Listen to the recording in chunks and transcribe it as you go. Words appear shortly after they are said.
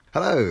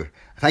Hello,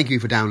 thank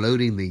you for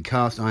downloading the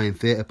Cast Iron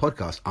Theatre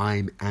podcast.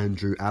 I'm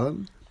Andrew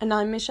Allen. And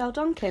I'm Michelle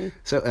Donkin.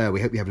 So we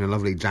hope you're having a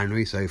lovely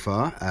January so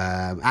far.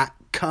 At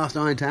Cast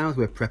Iron Towers,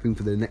 we're prepping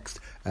for the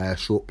next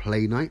short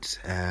play night.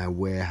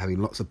 We're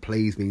having lots of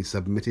plays being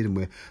submitted and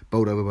we're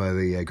bowled over by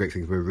the great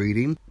things we're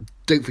reading.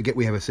 Don't forget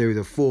we have a series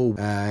of 4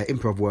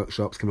 improv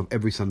workshops coming up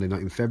every Sunday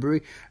night in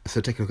February. So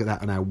take a look at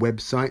that on our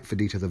website for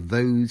details of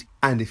those.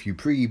 And if you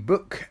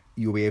pre-book,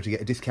 you'll be able to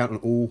get a discount on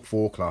all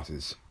 4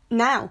 classes.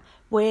 Now,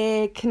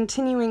 we're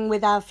continuing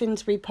with our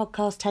Finsbury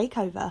podcast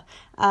takeover,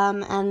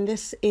 and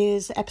this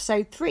is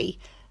episode 3.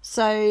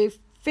 So,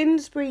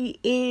 Finsbury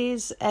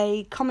is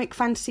a comic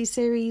fantasy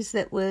series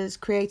that was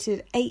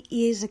created 8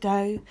 years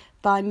ago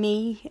by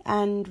me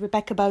and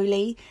Rebecca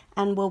Bowley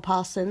and Will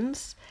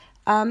Parsons.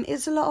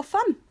 It's a lot of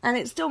fun and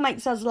it still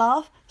makes us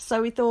laugh,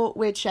 so we thought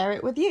we'd share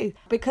it with you.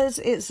 Because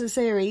it's a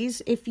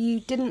series, if you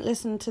didn't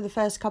listen to the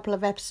first couple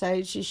of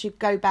episodes, you should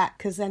go back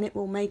because then it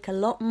will make a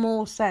lot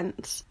more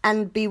sense.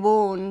 And be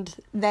warned,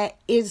 there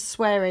is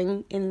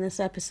swearing in this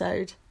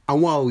episode.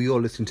 And while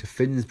you're listening to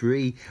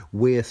Finsbury,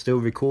 we're still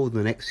recording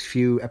the next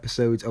few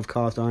episodes of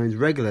Cast Iron's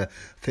regular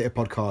theatre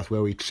podcast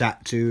where we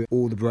chat to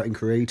all the Brighton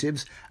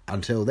creatives.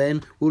 Until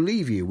then, we'll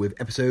leave you with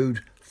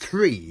episode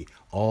 3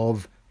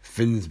 of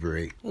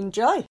Finsbury.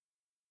 Enjoy.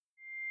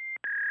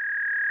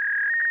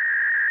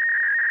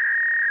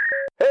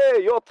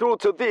 Hey, you're through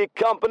to the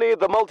company,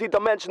 the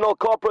multi-dimensional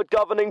corporate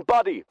governing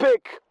body.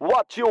 Pick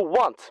what you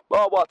want,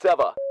 or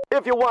whatever.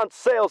 If you want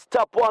sales,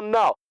 tap 1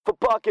 now. For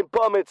parking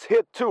permits,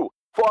 hit 2.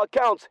 For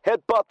accounts,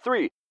 hit but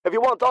 3. If you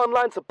want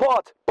online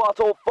support,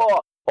 bottle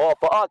 4. Or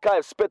for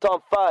archives, spit on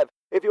 5.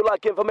 If you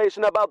like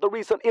information about the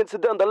recent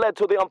incident that led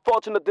to the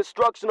unfortunate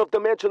destruction of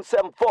Dimension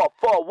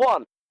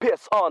 7441,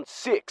 piss on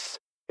 6.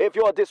 If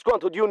you're a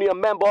disgruntled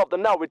union member of the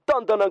now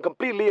redundant and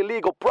completely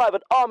illegal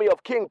private army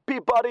of King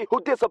Peabody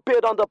who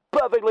disappeared under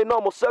perfectly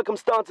normal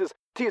circumstances,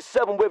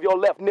 T7 with your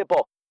left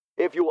nipple.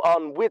 If you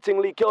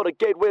unwittingly killed a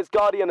Gateway's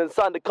guardian and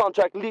signed a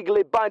contract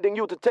legally binding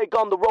you to take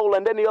on the role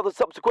and any other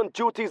subsequent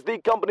duties the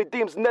company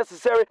deems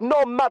necessary,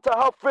 no matter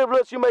how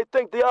frivolous you may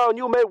think they are and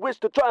you may wish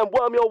to try and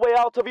worm your way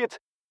out of it,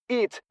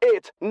 eat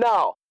it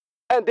now,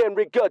 and then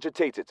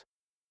regurgitate it.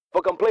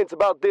 For complaints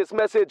about this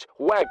message,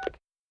 wank.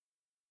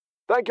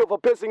 Thank you for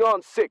pissing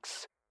on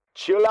 6.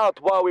 Chill out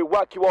while we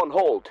whack you on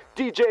hold.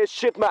 DJ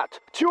Shitmat,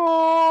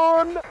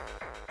 tune!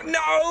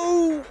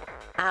 No!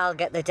 I'll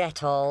get the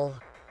Dettol.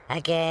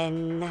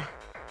 Again.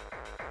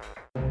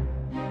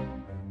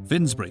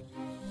 Finsbury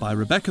by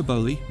Rebecca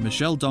Bowley,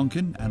 Michelle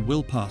Donkin and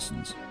Will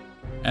Parsons.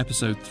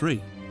 Episode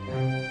 3.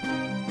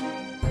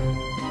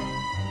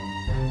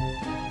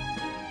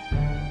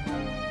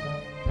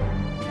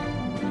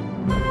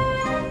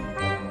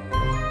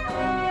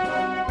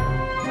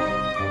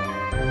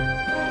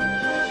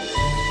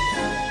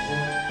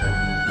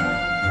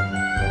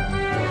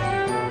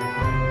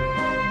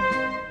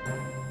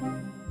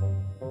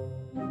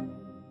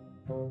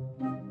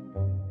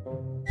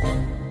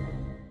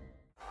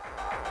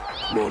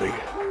 Morning.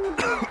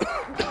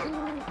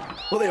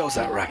 What the hell's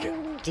that racket?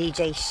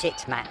 DJ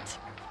Shitmat.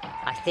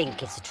 I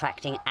think it's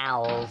attracting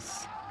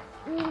owls.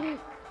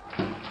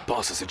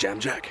 Pass us a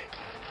jam, Jack.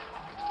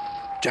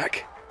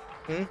 Jack?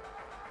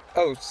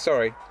 Oh,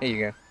 sorry. Here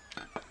you go.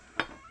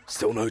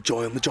 Still no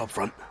joy on the job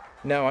front?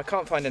 No, I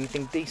can't find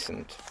anything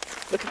decent.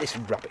 Look at this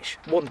rubbish.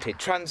 Wanted,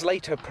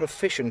 translator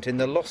proficient in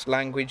the lost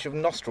language of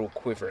nostril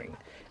quivering,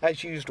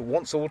 as used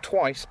once or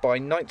twice by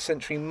 9th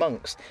century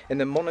monks in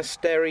the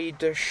Monastery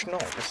de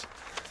Schnoz.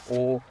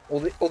 Or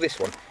this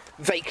one.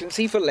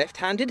 Vacancy for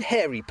left-handed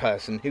hairy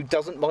person who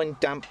doesn't mind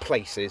damp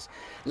places.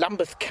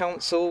 Lambeth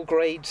Council,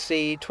 grade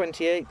C,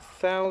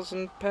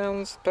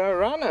 £28,000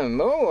 per annum.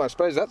 Oh, I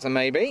suppose that's a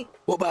maybe.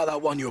 What about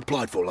that one you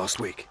applied for last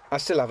week? I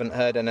still haven't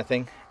heard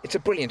anything. It's a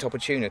brilliant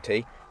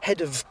opportunity.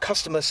 Head of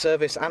customer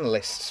service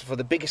analysts for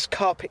the biggest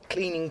carpet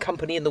cleaning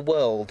company in the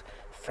world,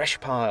 Fresh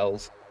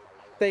Piles.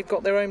 They've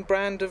got their own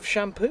brand of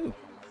shampoo.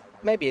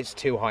 Maybe it's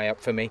too high up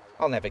for me.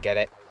 I'll never get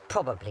it.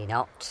 Probably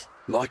not.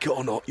 Like it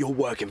or not, you're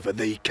working for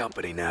the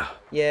company now.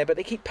 Yeah, but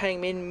they keep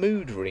paying me in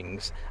mood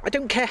rings. I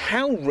don't care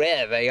how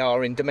rare they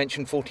are in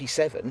Dimension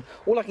 47.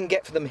 All I can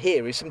get for them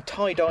here is some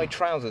tie-dye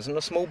trousers and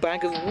a small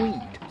bag of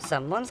weed.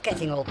 Someone's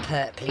getting all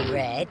purpley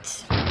red.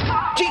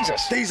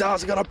 Jesus! These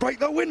hours are going to break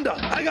the window.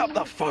 Hang up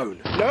the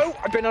phone. No,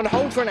 I've been on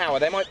hold for an hour.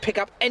 They might pick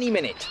up any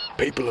minute.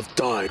 People have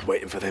died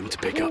waiting for them to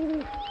pick up.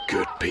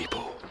 Good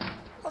people.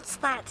 What's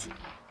that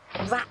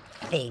rat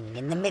thing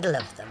in the middle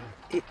of them?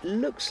 It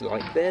looks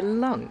like their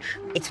lunch.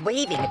 It's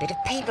waving a bit of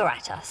paper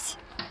at us.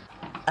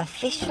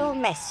 Official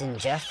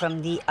messenger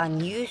from the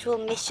Unusual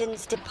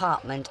Missions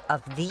Department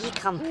of the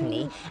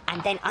company,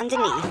 and then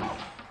underneath,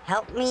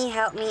 help me,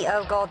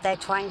 oh God, they're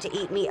trying to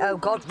eat me, oh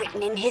God,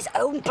 written in his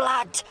own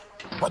blood.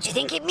 What do you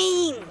think it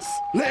means?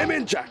 Let him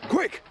in, Jack,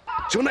 quick.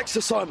 It's your next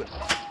assignment.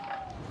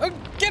 Oh,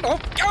 get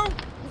off, go!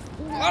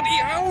 Bloody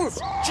owls!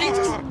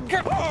 Jesus! Oh,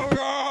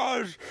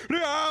 God!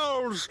 The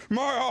owls!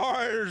 My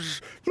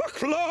eyes! The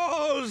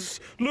claws!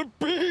 The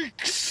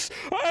beaks!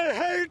 I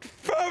hate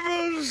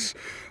feathers!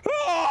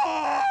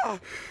 Ah!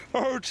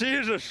 Oh,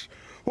 Jesus!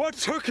 What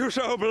took you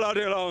so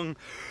bloody long?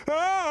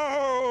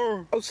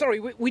 Oh! Oh, sorry,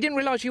 we didn't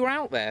realise you were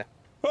out there.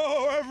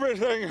 Oh,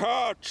 everything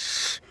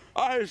hurts.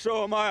 I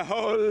saw my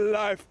whole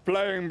life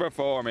playing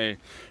before me,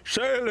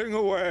 sailing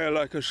away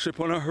like a ship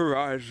on a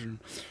horizon,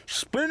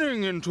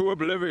 spinning into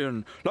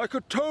oblivion like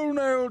a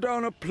toenail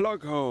down a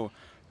plug hole,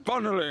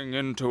 funneling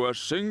into a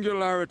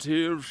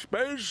singularity of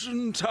space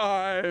and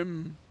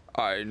time.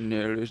 I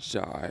nearly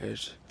died.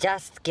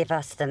 Just give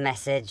us the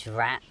message,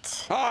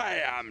 rat.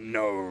 I am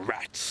no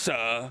rat,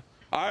 sir.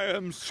 I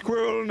am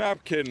Squirrel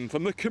Napkin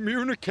from the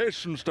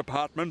Communications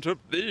Department of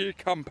the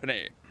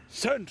company,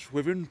 sent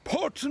with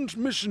important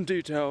mission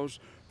details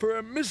for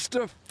a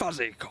Mr.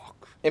 Fuzzycock.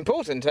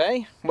 Important,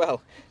 eh?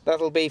 Well,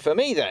 that'll be for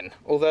me then,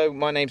 although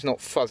my name's not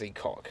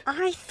Fuzzycock.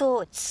 I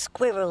thought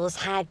squirrels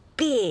had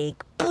big,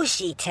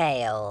 bushy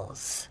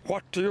tails.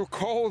 What do you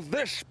call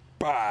this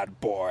bad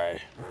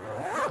boy?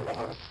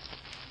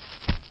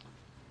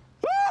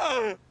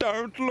 Ah,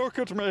 don't look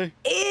at me.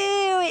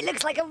 Ew, it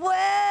looks like a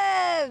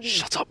worm!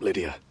 Shut up,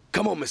 Lydia.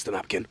 Come on, Mr.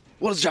 Napkin.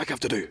 What does Jack have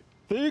to do?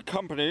 The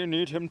company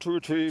need him to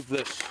retrieve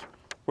this,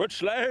 which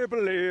they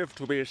believe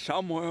to be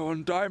somewhere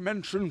on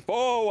Dimension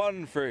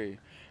 413.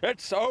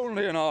 It's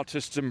only an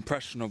artist's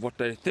impression of what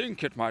they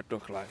think it might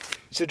look like.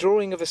 It's a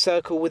drawing of a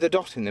circle with a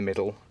dot in the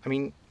middle. I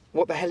mean,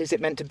 what the hell is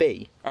it meant to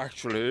be?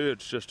 Actually,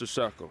 it's just a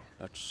circle.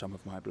 That's some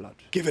of my blood.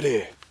 Give it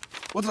here.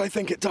 What do they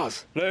think it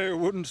does? They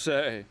wouldn't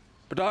say,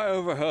 but I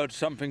overheard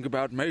something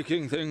about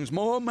making things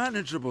more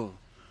manageable.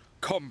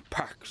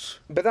 Compact.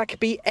 But that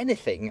could be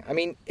anything. I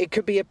mean, it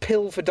could be a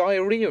pill for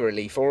diarrhea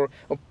relief or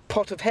a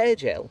pot of hair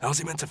gel. How's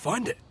he meant to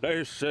find it?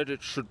 They said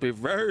it should be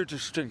very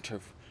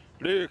distinctive.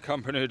 The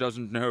company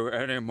doesn't know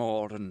any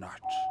more than that.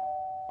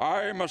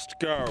 I must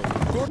go.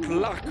 Good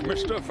luck,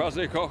 Mr.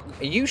 Fuzzycock.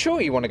 Are you sure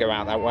you want to go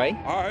out that way?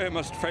 I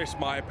must face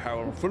my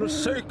peril for the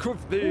sake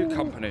of the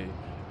company.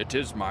 It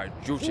is my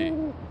duty.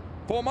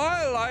 For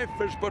my life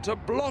is but a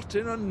blot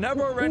in a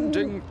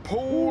never-ending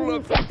pool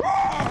of...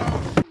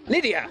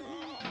 Lydia!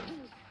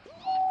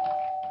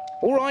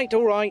 All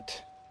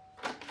right.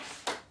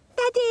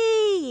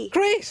 Daddy!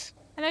 Chris!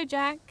 Hello,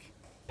 Jack.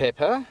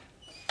 Pippa,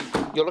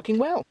 you're looking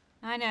well.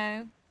 I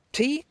know.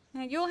 Tea?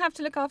 Now, you'll have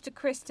to look after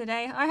Chris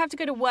today. I have to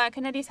go to work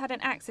and Eddie's had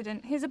an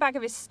accident. Here's a bag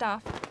of his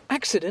stuff.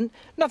 Accident?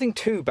 Nothing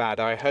too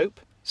bad, I hope.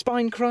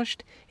 Spine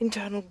crushed,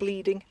 internal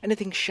bleeding,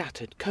 anything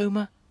shattered,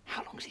 coma.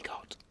 How long's he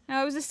got?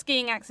 Oh, it was a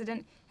skiing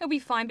accident. He'll be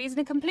fine, but he's in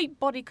a complete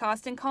body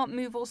cast and can't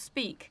move or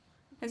speak.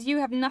 As you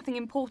have nothing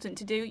important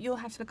to do, you'll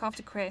have to look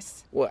after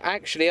Chris. Well,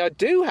 actually, I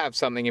do have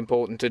something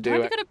important to do.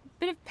 Have you got a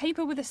bit of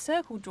paper with a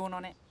circle drawn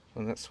on it?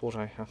 Well, that's what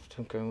I have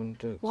to go and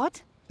do.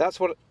 What? That's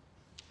what...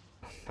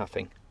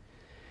 Nothing.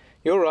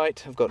 You're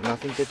right, I've got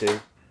nothing to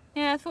do.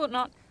 Yeah, I thought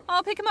not.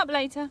 I'll pick him up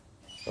later.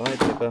 Bye,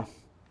 Pippa.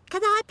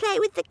 Can I play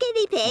with the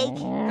guinea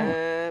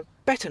pig?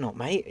 Better not,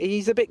 mate.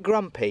 He's a bit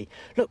grumpy.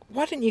 Look,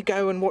 why don't you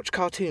go and watch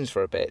cartoons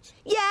for a bit?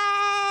 Yay!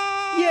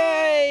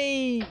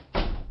 Yay!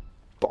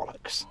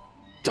 Bollocks.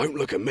 Don't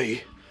look at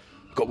me.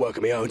 I've got work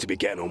of my own to be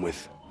getting on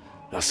with.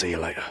 I'll see you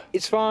later.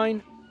 It's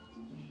fine.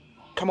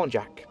 Come on,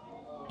 Jack.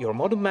 You're a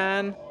modern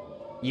man.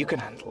 You can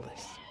handle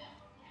this.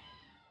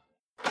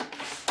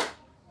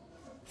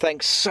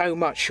 Thanks so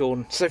much,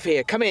 Sean.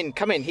 Sophia, come in.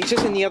 He's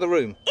just in the other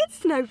room.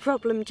 It's no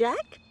problem,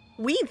 Jack.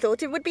 We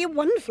thought it would be a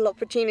wonderful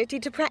opportunity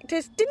to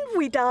practice, didn't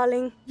we,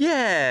 darling?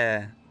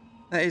 Yeah,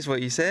 that is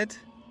what you said.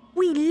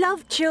 We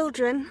love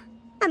children.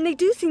 And they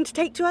do seem to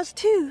take to us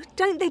too,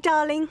 don't they,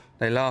 darling?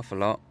 They laugh a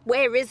lot.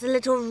 Where is the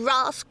little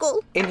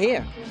rascal? In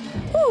here.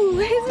 Oh,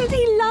 isn't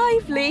he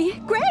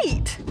lively?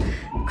 Great!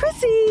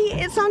 Chrissy,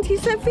 it's Auntie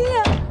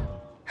Sophia.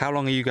 How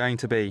long are you going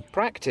to be?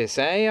 Practice,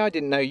 eh? I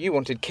didn't know you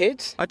wanted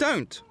kids. I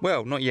don't.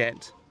 Well, not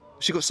yet.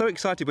 She got so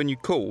excited when you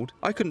called,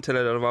 I couldn't tell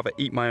her I'd rather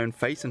eat my own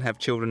face and have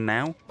children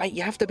now. Mate,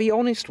 you have to be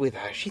honest with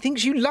her. She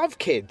thinks you love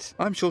kids.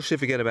 I'm sure she'll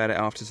forget about it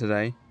after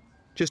today.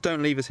 Just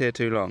don't leave us here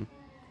too long.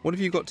 What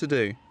have you got to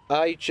do?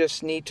 I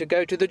just need to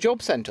go to the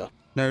job centre.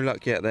 No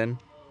luck yet, then.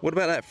 What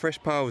about that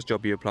Fresh Piles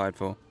job you applied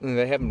for?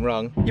 They haven't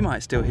rung. You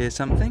might still hear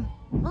something.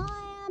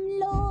 I am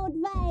Lord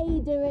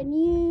Vader and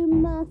you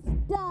must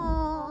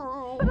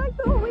die. But I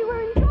thought we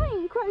were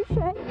enjoying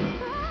crochet.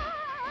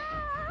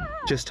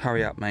 Just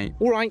hurry up, mate.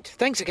 All right,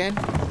 thanks again.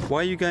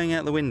 Why are you going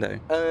out the window?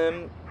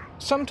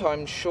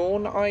 Sometimes,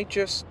 Sean, I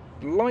just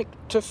like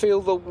to feel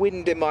the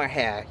wind in my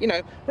hair. You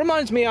know,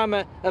 reminds me I'm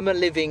a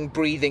living,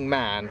 breathing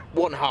man.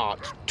 One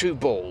heart, two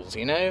balls,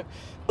 you know?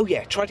 Oh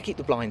yeah, try to keep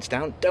the blinds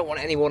down. Don't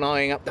want anyone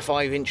eyeing up the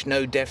 5-inch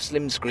no-def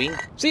slim screen.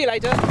 See you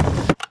later.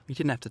 You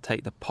didn't have to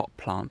take the pot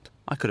plant.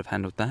 I could have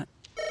handled that.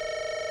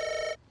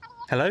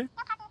 Hello?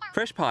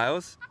 Fresh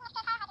Piles?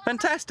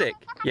 Fantastic.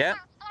 Yeah.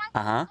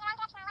 Uh-huh.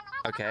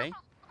 Okay.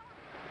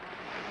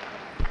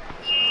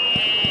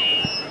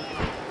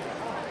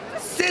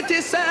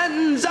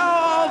 Citizens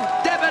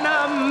of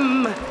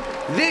Debenham,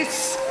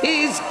 this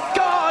is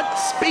God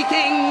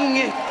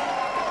speaking.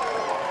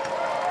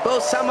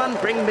 Will someone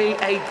bring me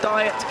a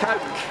Diet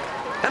Coke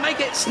and make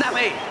it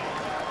snappy?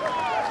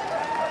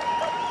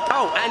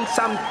 Oh, and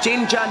some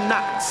ginger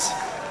nuts.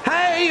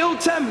 Hail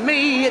to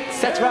me,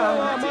 etc.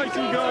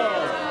 Almighty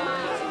God!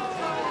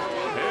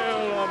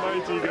 Hail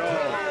Almighty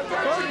God!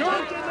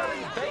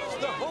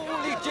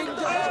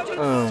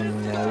 Oh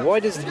no, why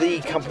does the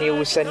company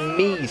always send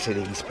me to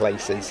these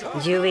places?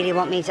 Do you really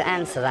want me to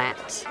answer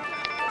that?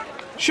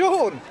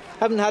 Sean!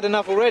 Haven't had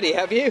enough already,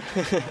 have you?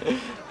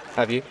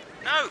 Have you?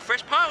 No,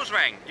 Fresh Piles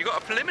rang. You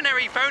got a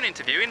preliminary phone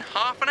interview in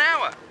half an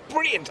hour.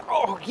 Brilliant!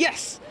 Oh,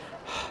 yes!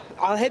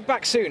 I'll head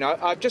back soon.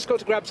 I've just got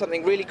to grab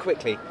something really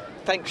quickly.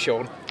 Thanks,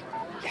 Sean.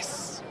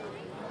 Yes.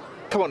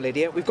 Come on,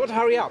 Lydia, we've got to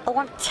hurry up. Oh,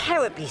 I'm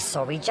terribly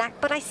sorry, Jack,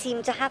 but I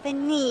seem to have a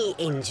knee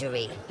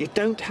injury. You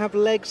don't have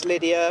legs,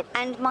 Lydia.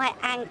 And my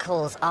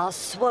ankles are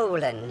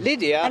swollen.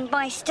 Lydia! And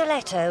my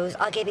stilettos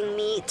are giving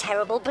me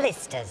terrible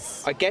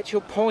blisters. I get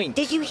your point.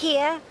 Did you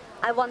hear?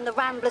 I won the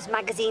Ramblers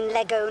Magazine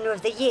Leg Owner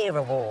of the Year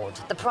award.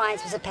 The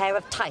prize was a pair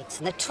of tights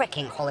and a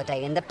trekking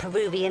holiday in the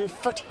Peruvian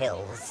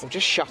foothills. Well,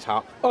 just shut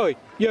up. Oi,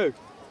 you!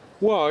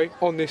 Why,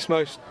 on this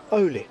most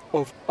holy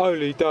of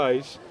holy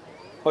days,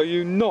 are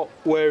you not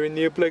wearing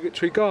the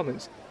obligatory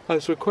garments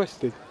as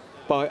requested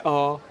by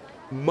our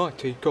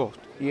mighty God?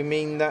 You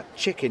mean that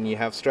chicken you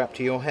have strapped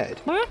to your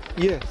head?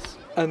 Yes,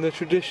 and the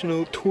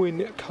traditional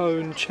twin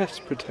cone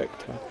chest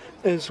protector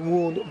as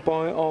worn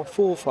by our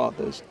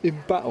forefathers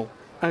in battle.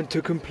 And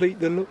to complete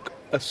the look,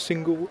 a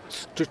single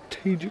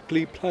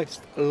strategically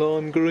placed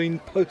lime green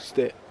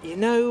post-it. You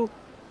know,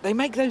 they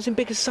make those in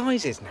bigger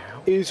sizes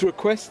now. Is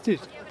requested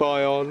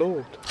by our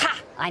Lord. Ha!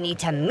 I need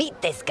to meet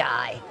this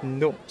guy.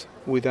 Not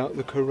without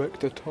the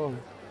correct attire.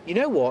 You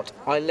know what?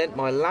 I lent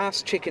my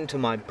last chicken to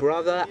my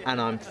brother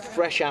and I'm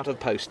fresh out of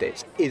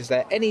post-its. Is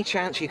there any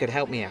chance you could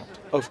help me out?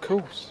 Of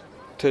course.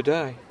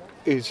 Today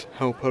is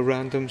Help a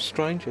Random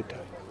Stranger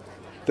Day.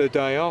 The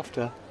day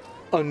after,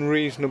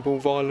 Unreasonable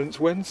Violence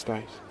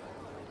Wednesdays.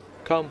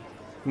 Come,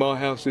 my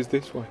house is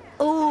this way.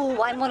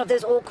 Ooh, I'm one of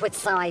those awkward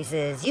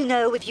sizes. You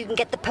know, if you can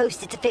get the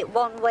post-it to fit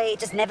one way, it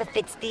just never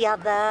fits the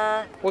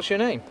other. What's your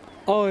name?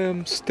 I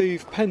am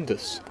Steve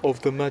Pendus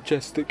of the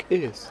Majestic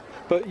Ears,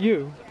 but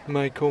you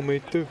may call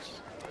me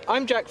Deuce.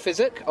 I'm Jack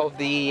Physic of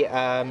the,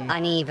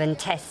 Uneven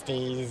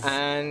Testes.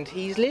 And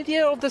he's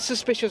Lydia of the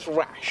Suspicious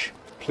Rash.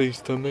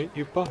 Pleased to meet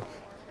you both.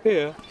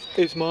 Here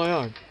is my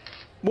own.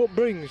 What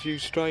brings you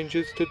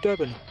strangers to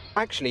Debenham?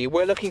 Actually,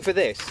 we're looking for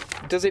this.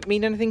 Does it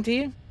mean anything to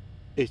you?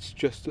 It's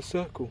just a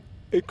circle.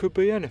 It could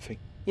be anything.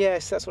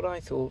 Yes, that's what I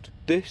thought.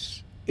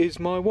 This is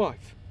my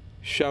wife,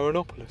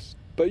 Sharonopoulos,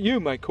 but you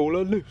may call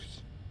her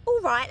Luce.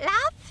 All right,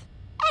 love.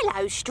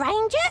 Hello,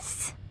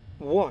 strangers.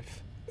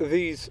 Wife,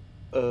 these,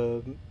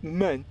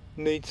 men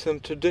need some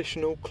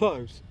traditional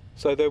clothes,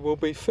 so they will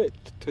be fit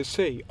to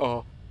see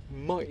our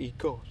mighty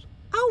God.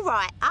 All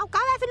right, I'll go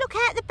have a look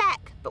out the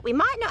back, but we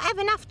might not have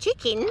enough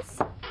chickens.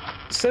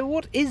 So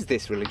what is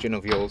this religion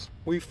of yours?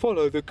 We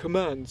follow the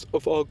commands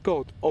of our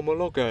god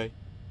Omologe.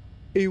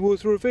 He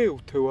was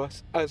revealed to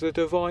us as a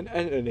divine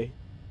entity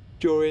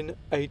during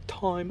a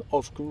time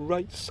of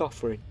great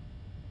suffering.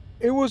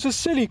 It was a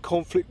silly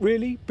conflict,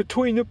 really,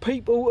 between the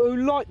people who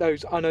like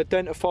those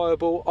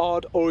unidentifiable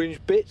hard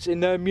orange bits in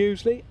their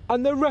muesli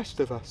and the rest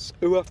of us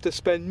who have to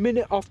spend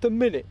minute after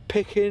minute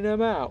picking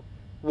them out,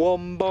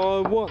 one by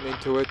one,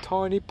 into a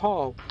tiny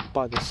pile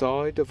by the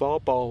side of our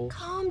bowl.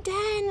 Calm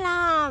down,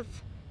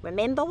 love.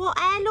 Remember what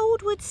our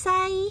Lord would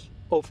say?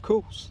 Of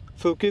course.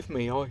 Forgive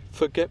me, I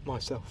forget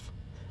myself.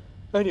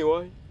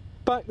 Anyway,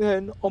 back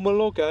then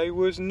Omologe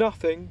was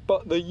nothing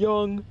but the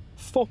young,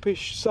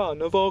 foppish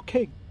son of our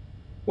king.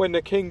 When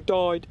the king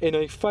died in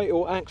a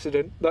fatal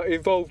accident that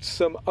involved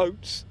some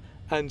oats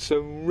and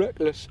some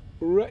reckless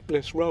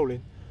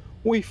rolling,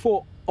 we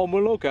thought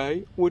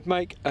Omologe would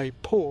make a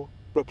poor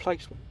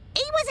replacement.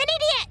 He was an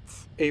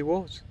idiot! He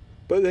was.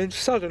 But then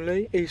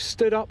suddenly he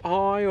stood up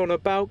high on a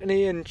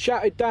balcony and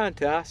shouted down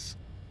to us,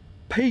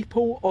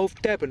 "People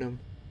of Debenham,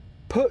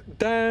 put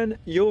down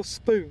your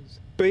spoons,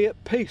 be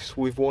at peace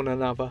with one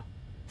another,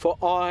 for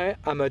I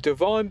am a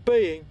divine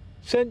being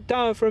sent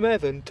down from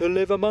heaven to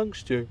live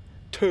amongst you,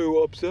 to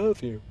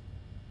observe you,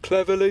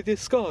 cleverly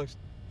disguised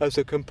as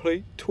a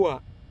complete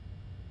twat.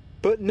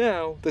 But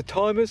now the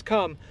time has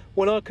come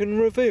when I can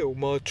reveal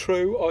my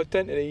true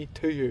identity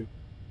to you.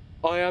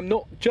 I am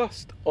not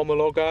just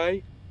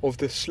Omologe of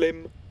the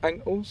Slim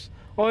Ankles.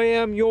 I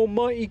am your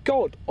mighty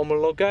god,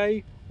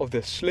 Omologe of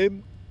the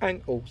Slim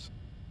Ankles."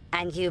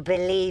 And you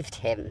believed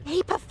him?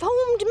 He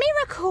performed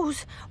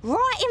miracles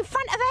right in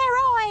front of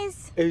our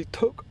eyes. He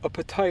took a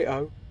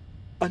potato,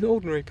 an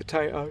ordinary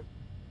potato,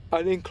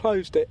 and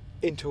enclosed it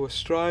into a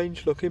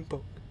strange-looking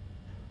book.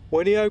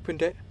 When he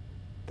opened it,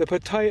 the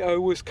potato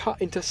was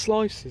cut into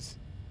slices.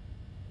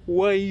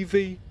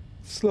 Wavy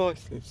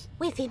slices.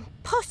 With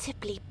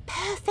impossibly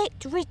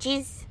perfect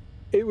ridges.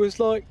 It was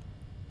like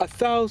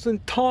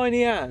 1,000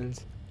 tiny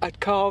hands had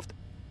carved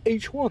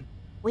each one.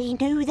 We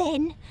knew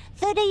then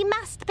that he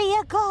must be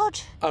a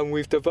god. And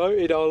we've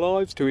devoted our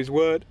lives to his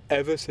word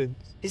ever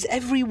since. Is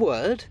every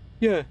word?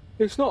 Yeah,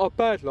 it's not a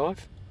bad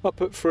life.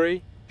 Up at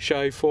 3,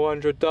 shave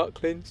 400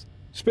 ducklings,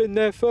 spin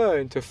their fur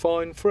into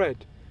fine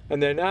thread,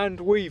 and then hand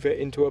weave it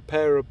into a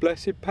pair of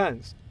blessed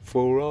pants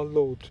for our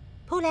Lord.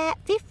 pull out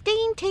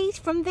 15 teeth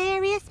from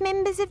various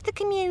members of the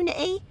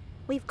community.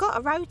 We've got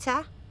a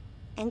rota.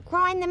 And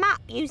grind them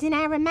up using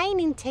our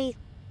remaining teeth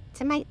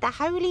to make the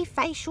holy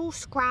facial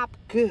scrub.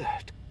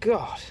 Good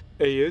God.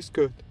 He is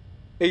good.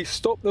 He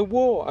stopped the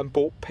war and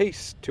brought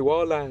peace to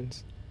our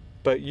lands.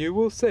 But you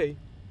will see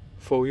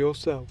for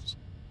yourselves.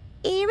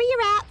 Here are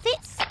your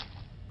outfits.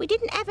 We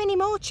didn't have any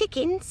more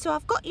chickens, so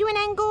I've got you an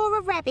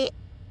Angora rabbit.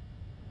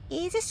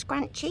 Here's a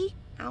scrunchie.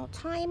 I'll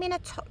tie him in a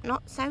top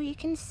knot so you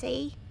can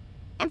see.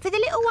 And for the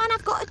little one,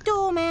 I've got a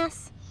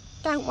dormouse.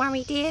 Don't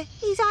worry, dear.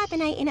 He's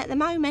hibernating at the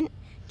moment.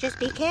 Just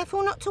be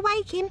careful not to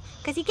wake him,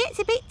 because he gets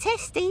a bit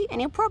testy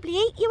and he'll probably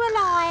eat you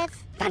alive.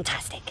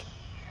 Fantastic.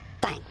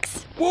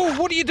 Thanks. Whoa,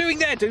 what are you doing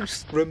there,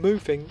 Deuce?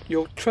 Removing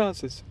your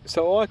trousers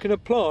so I can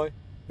apply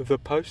the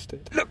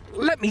post-it. Look,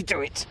 let me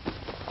do it.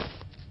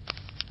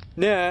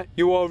 Now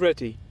you are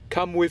ready.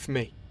 Come with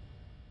me.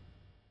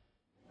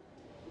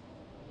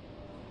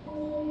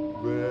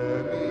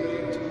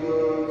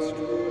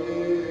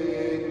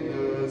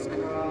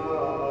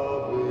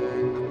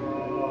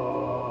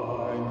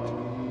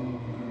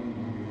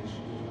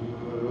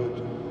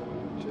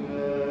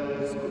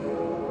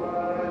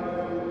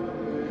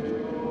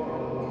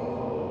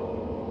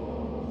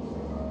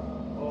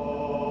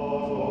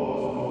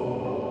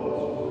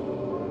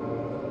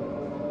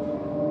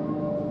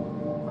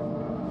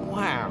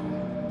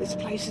 This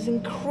place is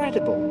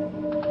incredible.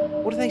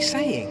 What are they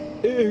saying?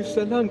 It is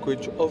the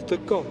language of the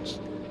gods.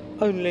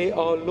 Only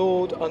our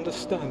Lord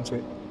understands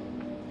it.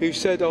 He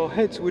said our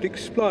heads would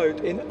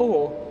explode in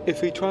awe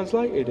if he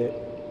translated it.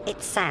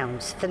 It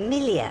sounds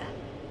familiar.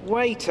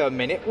 Wait a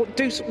minute.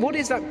 What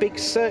is that big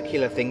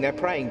circular thing they're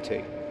praying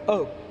to?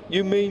 Oh,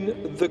 you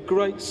mean the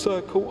great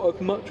circle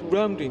of much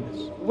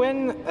roundiness?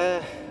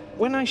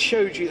 When I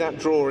showed you that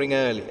drawing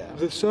earlier...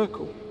 The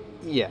circle?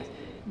 Yeah.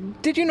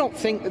 Did you not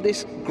think that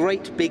this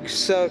great big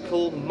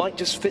circle might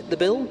just fit the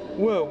bill?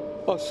 Well,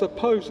 I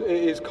suppose it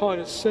is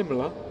kind of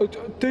similar.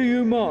 Do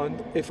you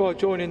mind if I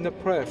join in the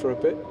prayer for a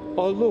bit?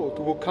 Our Lord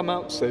will come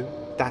out soon.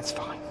 That's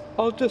fine.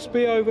 I'll just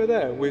be over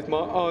there with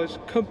my eyes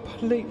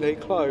completely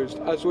closed,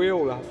 as we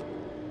all have.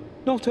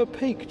 Not a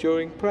peek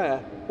during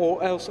prayer,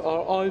 or else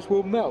our eyes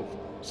will melt,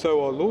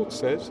 so our Lord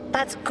says.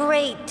 That's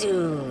great,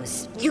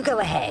 Deuce. You go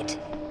ahead.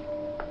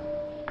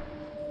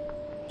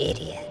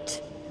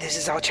 Idiot. This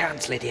is our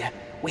chance, Lydia.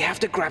 We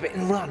have to grab it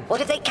and run. What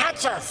if they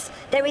catch us?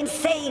 They're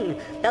insane.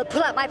 They'll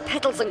pull out my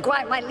petals and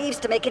grind my leaves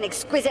to make an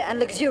exquisite and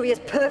luxurious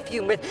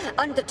perfume with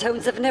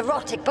undertones of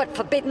neurotic but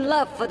forbidden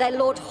love for their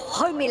Lord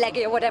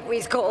Homileggy or whatever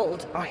he's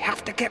called. I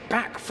have to get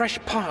back. Fresh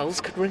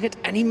Piles could ring at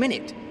any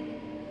minute.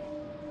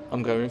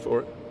 I'm going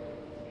for it.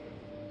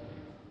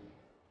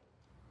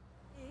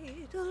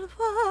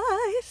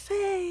 Edelweiss,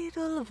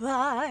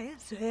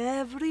 Edelweiss,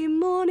 every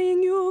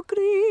morning you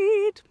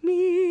greet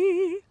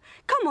me.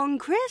 Come on,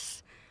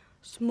 Chris.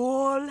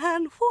 Small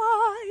and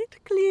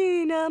white,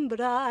 clean and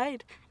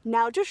bright.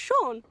 Now just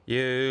Sean.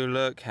 You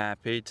look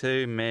happy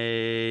to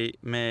me.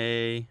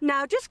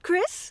 Now just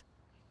Chris.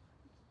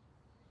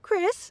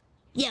 Chris?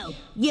 Yo,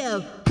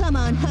 come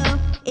on, ho.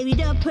 If you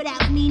don't put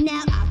out with me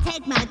now, I'll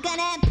take my gun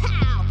and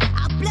pow.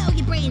 I'll blow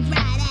your brains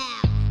right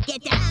out.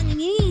 Get down on your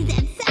knees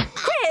and suck.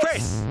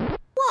 Chris!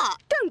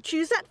 What? Don't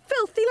use that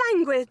filthy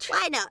language.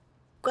 Why not?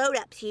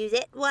 Grown-ups use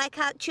it. Why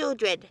can't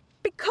children?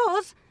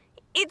 Because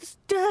it's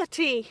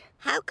dirty.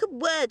 How could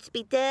words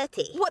be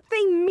dirty? What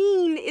they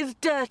mean is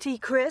dirty,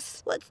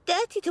 Chris. What's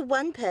dirty to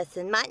one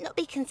person might not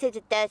be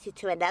considered dirty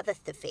to another,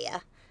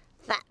 Sophia.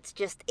 That's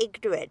just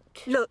ignorant.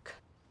 Look,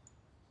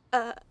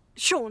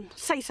 Sean,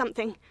 say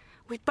something.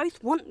 We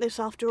both want this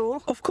after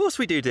all. Of course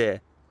we do,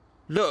 dear.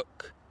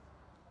 Look,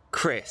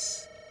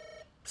 Chris,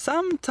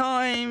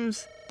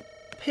 sometimes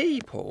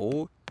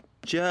people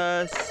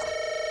just...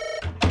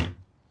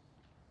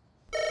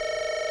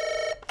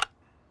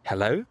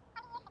 Hello?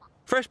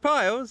 Fresh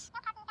Piles?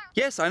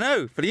 Yes, I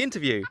know, for the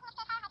interview.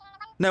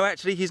 No,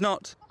 actually, he's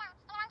not.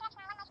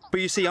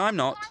 But you see, I'm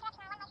not.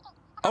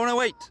 Oh, no,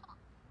 wait.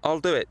 I'll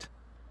do it.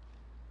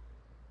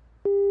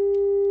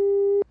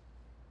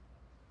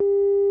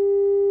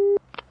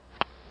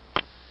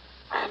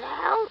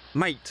 Hello?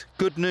 Mate,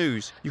 good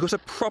news. You got a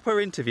proper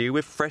interview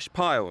with Fresh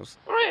Piles.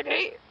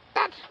 Really?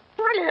 That's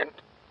brilliant.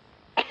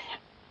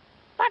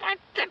 But I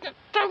didn't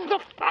do the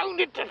phone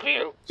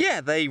interview.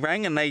 Yeah, they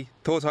rang and they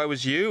thought I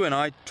was you, and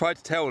I tried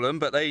to tell them,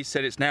 but they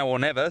said it's now or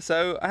never,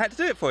 so I had to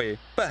do it for you.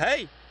 But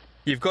hey,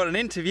 you've got an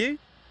interview.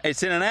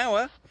 It's in an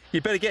hour.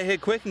 You'd better get here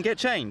quick and get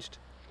changed.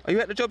 Are you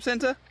at the job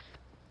centre?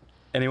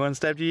 Anyone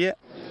stabbed you yet?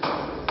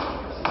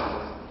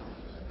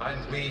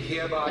 And we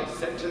hereby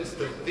sentence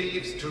the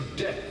thieves to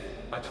death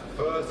at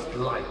first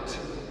light.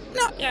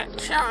 Not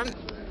yet, Sean.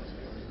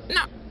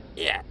 Not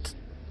yet.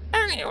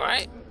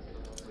 Anyway,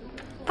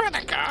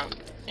 better go.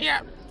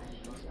 Yep.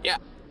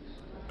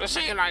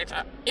 See you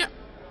later. Yep.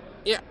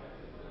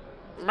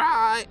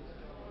 Bye.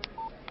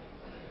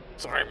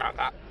 Sorry about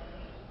that.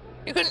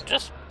 You couldn't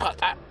just put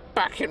that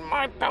back in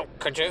my belt,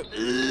 could you?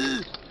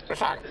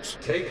 Thanks.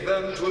 Take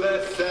them to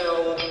their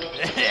cell.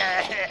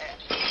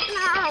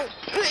 No,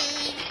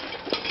 please.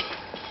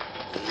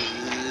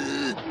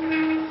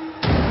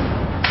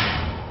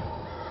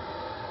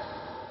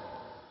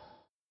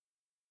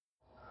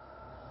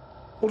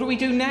 What do we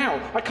do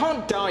now? I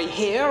can't die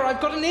here.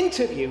 I've got an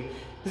interview.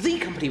 The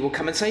company will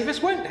come and save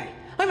us, won't they?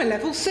 I'm a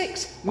level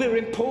 6. We're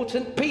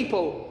important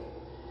people.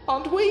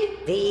 Aren't we?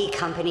 The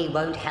company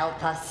won't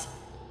help us.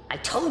 I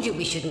told you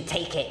we shouldn't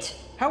take it.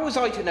 How was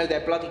I to know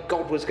their bloody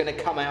god was going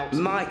to come out?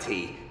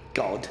 Mighty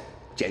God,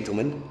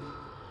 gentlemen.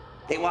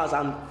 It was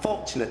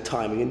unfortunate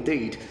timing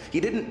indeed. You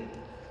didn't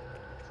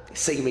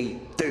see me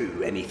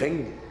do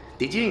anything,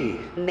 did you?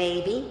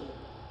 Maybe.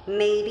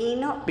 Maybe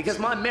not. Because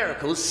my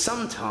miracles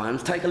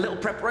sometimes take a little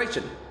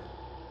preparation.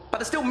 But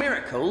they're still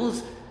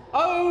miracles.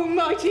 Oh,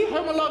 mighty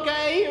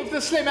homologue of the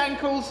slim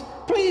ankles,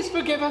 please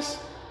forgive us.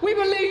 We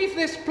will leave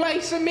this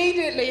place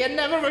immediately and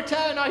never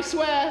return, I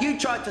swear. You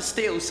tried to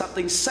steal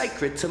something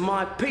sacred to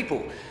my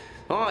people.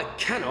 I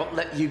cannot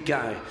let you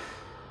go.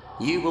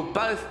 You will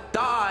both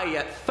die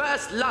at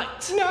first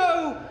light.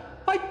 No!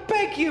 I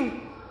beg you.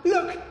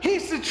 Look,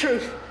 here's the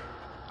truth.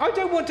 I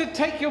don't want to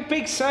take your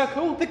big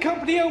circle. The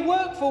company I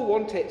work for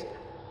want it.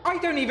 I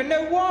don't even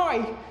know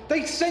why.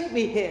 They sent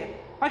me here.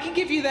 I can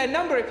give you their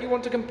number if you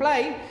want to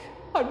complain.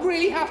 I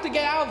really have to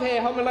get out of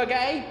here,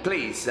 homologue.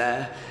 Please,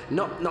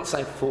 not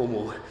so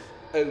formal.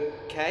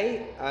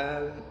 Okay,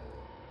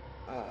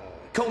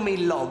 Call me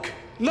Log.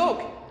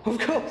 Log? Of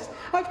course.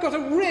 I've got a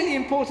really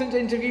important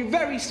interview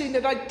very soon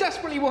that I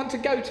desperately want to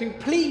go to.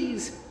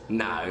 Please.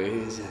 No,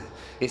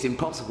 it's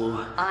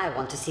impossible. I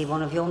want to see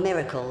one of your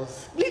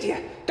miracles.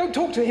 Lydia, don't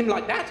talk to him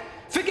like that.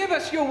 Forgive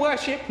us, your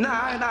worship. No,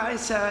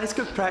 it's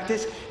good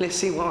practice. Let's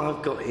see what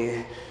I've got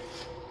here.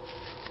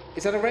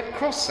 Is that a Red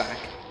Cross sack?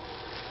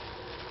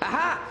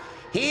 Aha!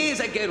 Here's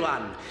a good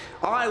one.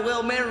 I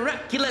will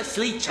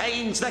miraculously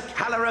change the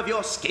colour of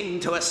your skin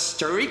to a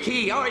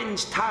streaky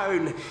orange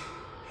tone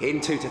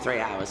in 2 to 3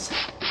 hours.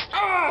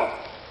 Oh!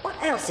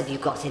 What else have you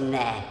got in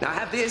there? I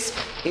have this.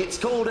 It's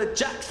called a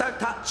Jackstone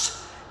Touch.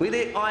 With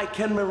it, I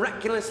can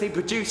miraculously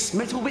produce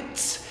metal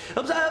bits.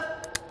 Observe.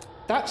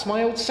 That's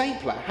my old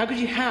stapler. How could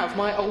you have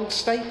my old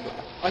stapler?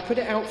 I put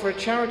it out for a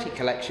charity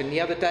collection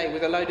the other day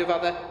with a load of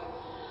other...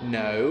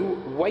 No,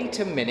 wait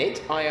a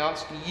minute. I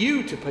asked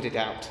you to put it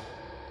out.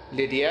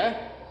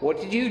 Lydia,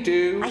 what did you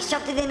do? I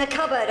shoved it in a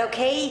cupboard,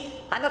 okay?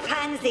 I'm a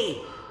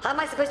pansy. How am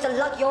I supposed to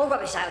lug your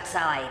rubbish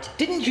outside?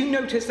 Didn't you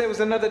notice there was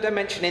another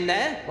dimension in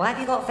there? Why have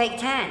you got fake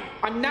tan?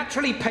 I'm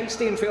naturally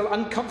pasty and feel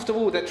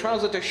uncomfortable with a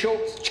trouser to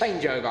shorts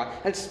changeover.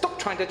 And stop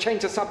trying to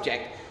change the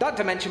subject. That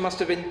dimension must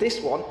have been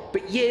this one,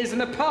 but years in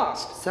the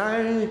past.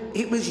 So,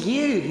 it was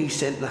you who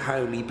sent the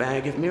holy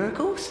bag of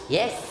miracles?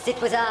 Yes,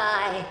 it was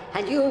I.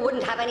 And you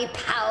wouldn't have any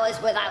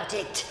powers without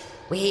it.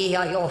 We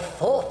are your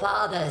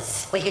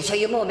forefathers. We can show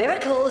you more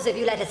miracles if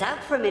you let us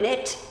out for a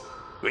minute.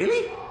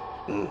 Really?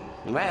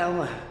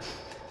 Well...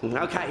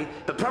 Okay,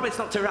 but promise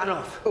not to run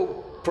off. Oh,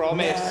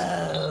 promise.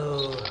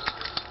 No.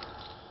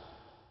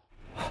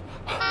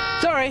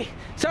 Sorry,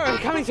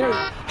 coming through.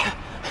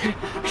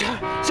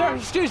 Sorry,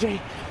 excuse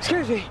me.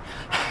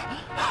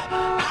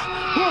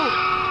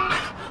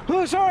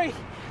 Oh, sorry.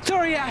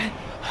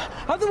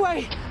 Other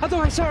way,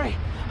 sorry.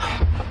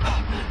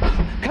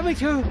 Coming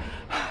through.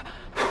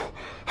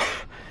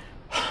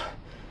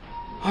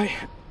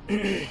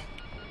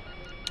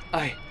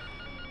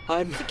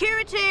 I'm...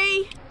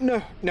 Security!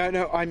 No,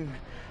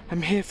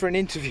 I'm here for an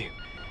interview.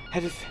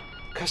 Head of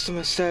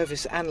Customer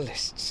Service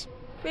Analysts.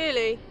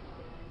 Really?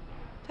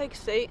 Take a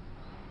seat.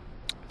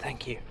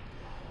 Thank you.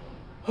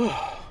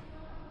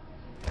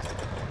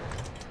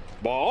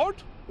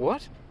 Bored?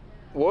 What?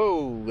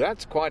 Whoa,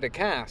 that's quite a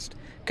cast.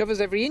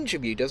 Covers every inch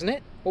of you, doesn't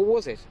it? Or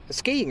was it? A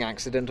skiing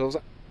accident or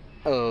something?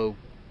 Oh,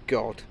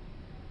 God.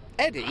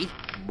 Eddie?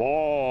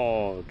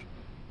 Bored.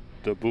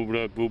 Da boo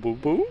da boo boo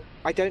boo?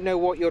 I don't know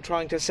what you're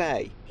trying to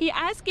say. He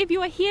asked if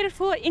you are here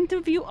for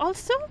interview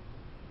also?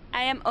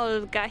 I am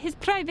Olga, his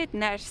private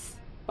nurse.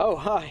 Oh,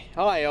 hi.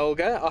 Hi,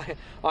 Olga.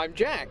 I'm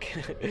Jack.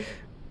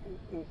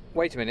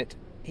 Wait a minute.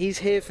 He's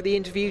here for the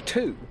interview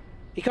too?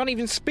 He can't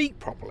even speak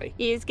properly.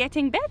 He is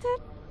getting better.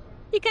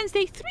 He can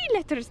say 3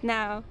 letters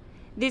now.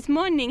 This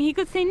morning he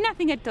could say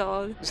nothing at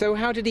all. So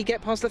how did he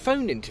get past the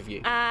phone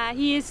interview?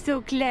 He is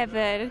so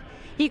clever.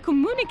 He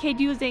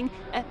communicates using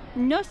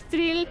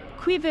nostril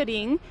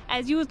quivering,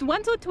 as used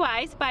once or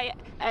twice by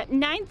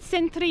 9th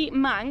century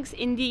monks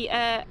in the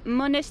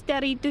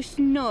Monastery de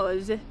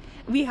Snows.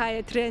 We hire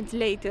a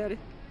translator.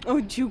 Oh,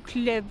 you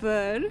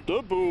clever.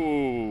 Da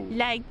boo.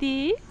 Like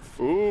this?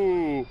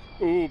 Ooh,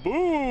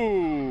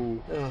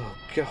 boo. Oh,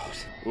 God.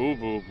 Ooh,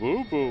 boo,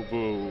 boo, boo,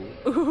 boo.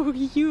 Oh,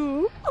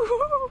 you.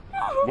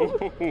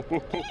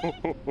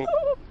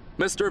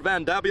 Mr.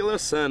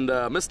 Vandabulous and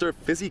Mr.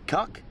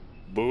 Fizzycock?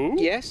 Boo?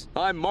 Yes?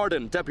 I'm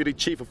Martin, Deputy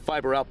Chief of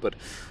Fiber Output.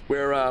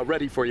 We're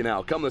ready for you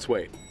now. Come this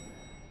way.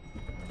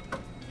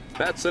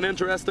 That's an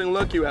interesting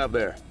look you have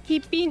there. He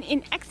been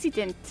in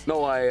accident.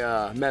 No,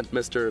 I meant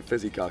Mr.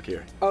 Fizzycock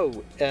here.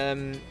 Oh,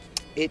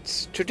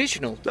 it's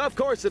traditional. Of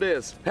course it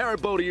is.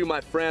 Haribo to you, my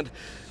friend.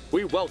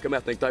 We welcome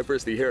ethnic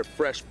diversity here at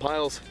Fresh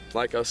Piles.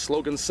 Like a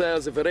slogan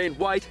says, if it ain't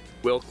white,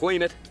 we'll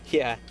clean it.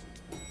 Yeah.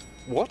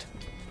 What?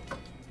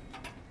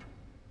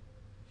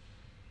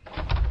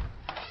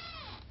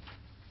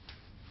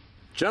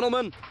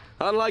 Gentlemen,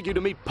 I'd like you to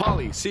meet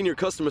Polly, Senior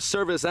Customer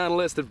Service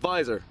Analyst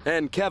Advisor,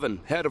 and Kevin,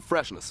 Head of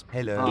Freshness.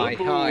 Hello. Hi,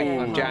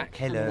 I'm Jack.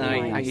 Hello.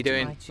 Hi, how you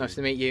doing? Nice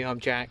to meet you, I'm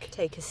Jack.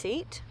 Take a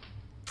seat.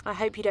 I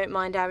hope you don't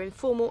mind our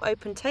informal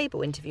open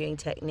table interviewing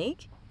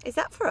technique. Is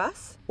that for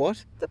us?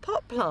 What? The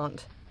pot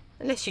plant.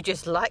 Unless you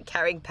just like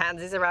carrying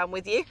pansies around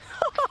with you.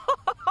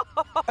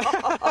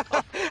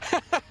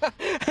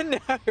 No,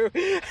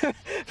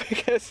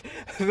 because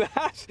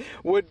that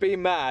would be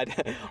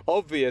mad,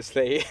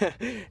 obviously.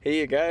 Here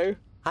you go.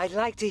 I'd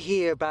like to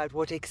hear about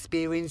what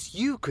experience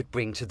you could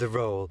bring to the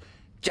role.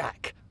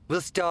 Jack,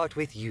 we'll start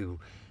with you.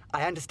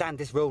 I understand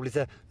this role is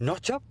a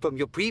notch up from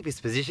your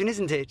previous position,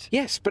 isn't it?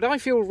 Yes, but I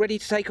feel ready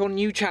to take on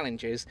new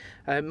challenges.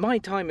 My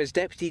time as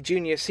Deputy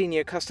Junior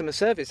Senior Customer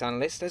Service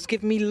Analyst has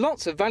given me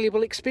lots of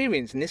valuable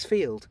experience in this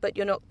field. But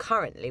you're not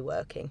currently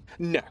working?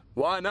 No.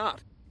 Why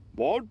not?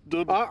 What?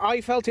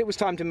 I felt it was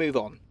time to move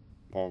on.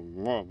 And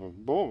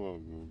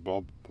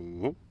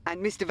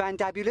Mr.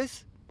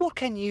 Vandabulous, what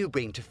can you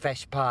bring to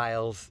Fresh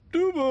Piles?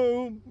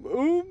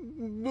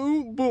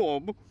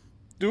 Bob.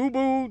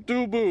 Doo-boo,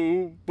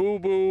 doo-boo,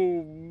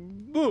 boo-boo,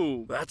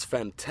 boo. That's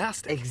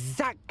fantastic.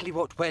 Exactly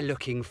what we're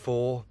looking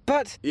for.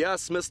 But...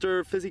 Yes,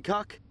 Mr.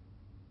 Fizzycock?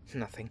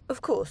 Nothing.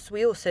 Of course,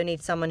 we also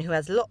need someone who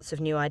has lots of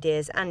new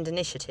ideas and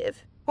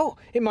initiative. Oh,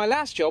 in my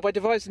last job, I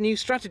devised a new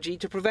strategy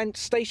to prevent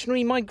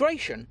stationary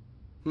migration.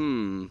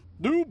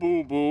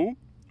 Doo-boo-boo.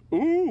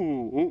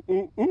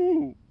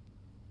 Ooh.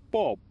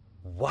 Bob.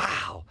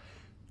 Wow.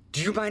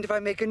 Do you mind if I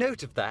make a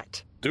note of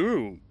that?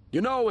 Do. You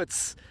know,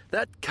 it's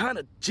that kind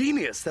of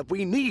genius that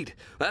we need.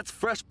 That's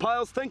Fresh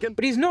Piles thinking.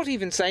 But he's not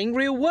even saying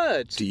real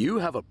words. Do you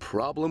have a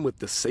problem with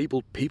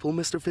disabled people,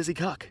 Mr.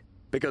 Fizzycock?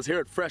 Because here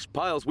at Fresh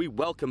Piles, we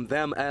welcome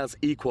them as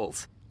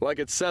equals. Like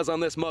it says on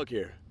this mug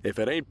here. If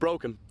it ain't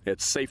broken,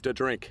 it's safe to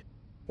drink.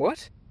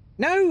 What?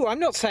 No, I'm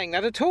not saying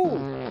that at all.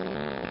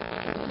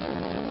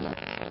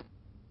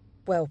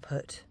 Well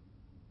put.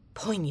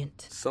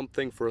 Poignant.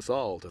 Something for us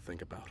all to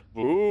think about.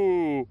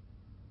 Boo.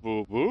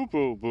 Boo, boo,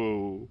 boo,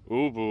 boo.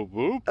 Boo, boo,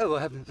 boo.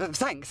 Oh,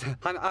 thanks.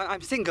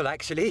 I'm single,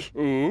 actually.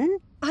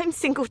 I'm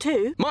single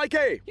too.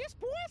 Mikey! Yes,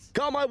 boss?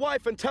 Call my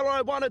wife and tell her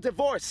I want a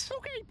divorce.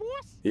 Okay,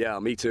 boss. Yeah,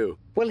 me too.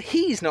 Well,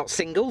 he's not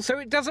single, so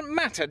it doesn't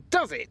matter,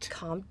 does it?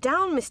 Calm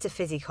down, Mr.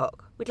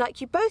 Fizzycock. We'd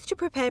like you both to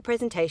prepare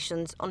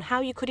presentations on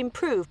how you could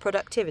improve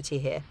productivity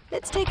here.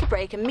 Let's take a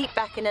break and meet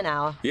back in an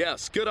hour.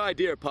 Yes, good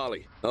idea,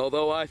 Polly.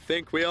 Although I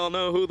think we all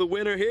know who the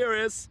winner here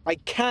is. I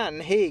can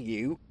hear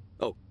you.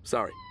 Oh,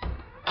 sorry.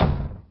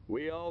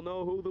 We all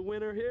know who the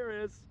winner here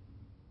is.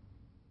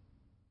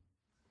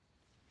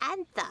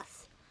 And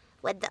thus,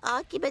 when the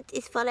argument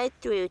is followed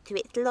through to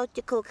its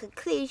logical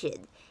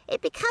conclusion,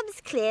 it becomes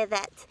clear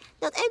that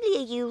not only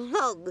are you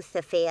wrong,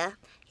 Sophia,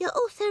 you're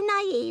also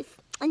naive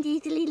and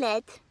easily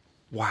led.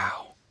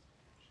 Wow.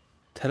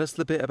 Tell us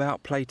the bit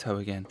about Plato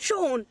again.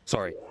 Sean!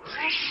 Sorry.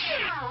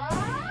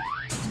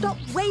 Stop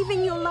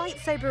waving your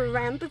lightsaber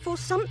around before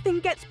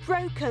something gets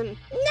broken.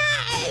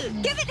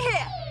 No! Give it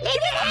here! Give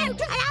it here!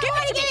 I don't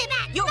want to give it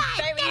back! You're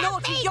very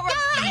naughty! You're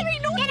a very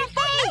naughty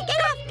boy! Get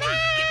off me!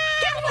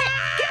 Give it here!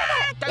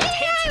 Give it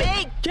here! Don't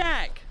hit me!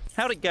 Jack!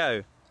 How'd it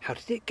go? How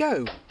did it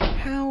go?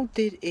 How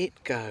did it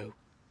go?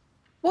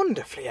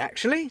 Wonderfully,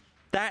 actually.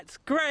 That's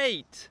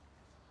great!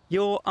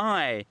 Your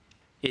eye.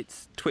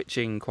 It's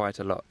twitching quite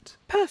a lot.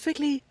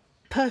 Perfectly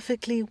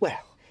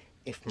well.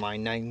 If my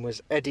name was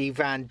Eddie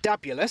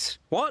Vandabulous...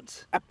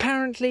 What?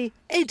 Apparently,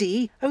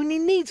 Eddie only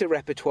needs a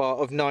repertoire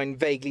of 9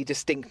 vaguely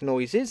distinct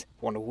noises,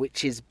 one of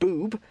which is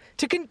boob,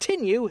 to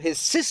continue his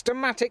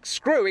systematic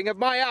screwing of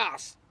my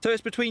ass. So it's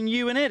between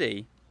you and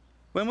Eddie?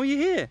 When were you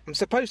here? I'm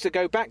supposed to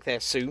go back there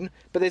soon,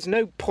 but there's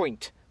no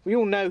point. We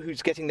all know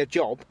who's getting the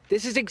job.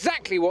 This is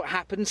exactly what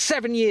happened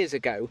 7 years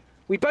ago.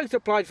 We both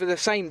applied for the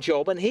same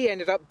job, and he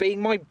ended up being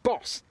my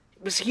boss.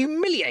 It was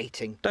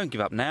humiliating. Don't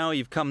give up now,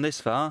 you've come this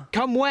far.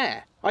 Come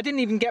where? I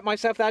didn't even get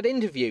myself that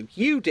interview.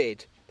 You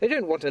did. They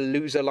don't want a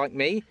loser like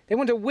me. They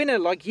want a winner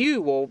like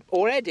you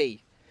or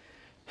Eddie.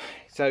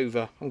 It's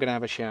over. I'm going to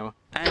have a shower.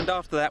 And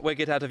after that, we'll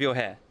get out of your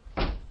hair.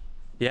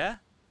 Yeah?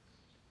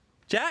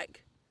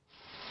 Jack?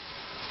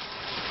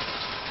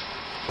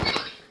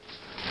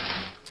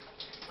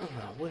 Oh,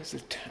 where's the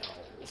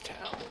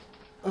towel?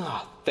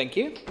 Ah, thank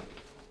you.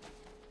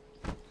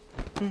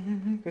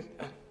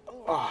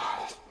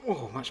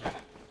 Oh, much better.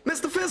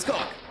 Mr.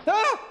 Fizcock!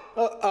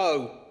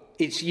 Oh,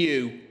 it's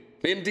you.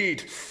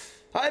 Indeed.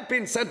 I've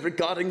been sent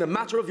regarding the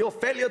matter of your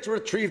failure to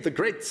retrieve the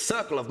great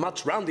circle of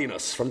much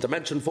roundiness from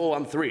Dimension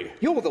 413.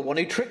 You're the one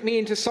who tricked me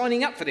into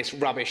signing up for this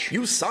rubbish.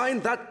 You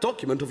signed that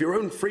document of your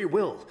own free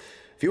will.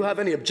 If you have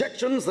any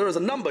objections, there is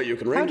a number you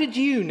can ring. How did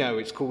you know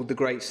it's called the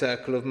Great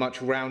Circle of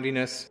Much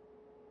Roundiness?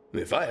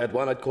 If I had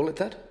one, I'd call it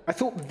that. I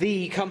thought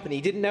the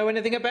company didn't know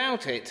anything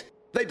about it.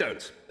 They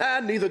don't,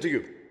 and neither do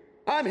you.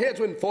 I'm here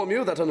to inform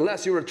you that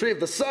unless you retrieve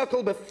the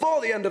circle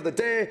before the end of the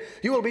day,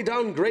 you will be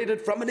downgraded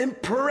from an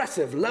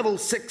impressive level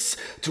 6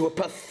 to a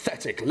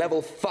pathetic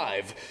level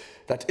 5.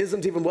 That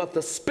isn't even worth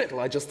the spittle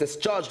I just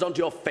discharged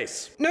onto your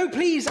face. No,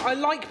 please, I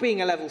like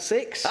being a level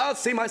 6. I'll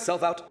see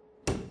myself out.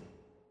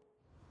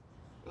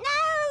 No,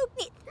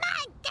 it's my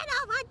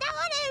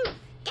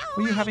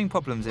Were you having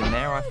problems in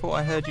there? I thought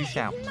I heard you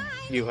shout.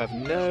 You have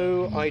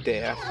no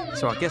idea.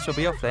 So I guess we'll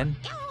be off then.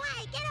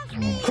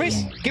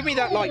 Chris, give me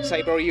that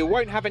lightsaber or you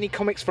won't have any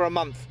comics for a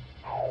month.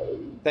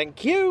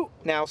 Thank you.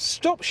 Now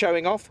stop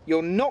showing off.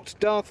 You're not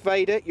Darth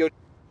Vader. You're...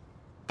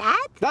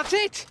 Dad? That's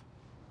it.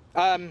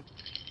 I'm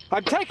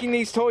taking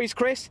these toys,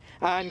 Chris,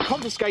 and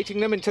confiscating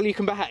them until you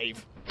can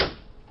behave.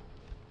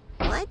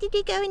 Why did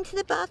he go into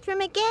the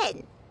bathroom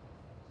again?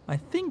 I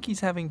think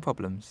he's having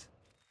problems.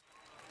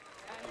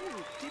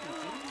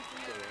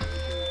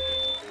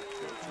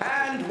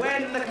 And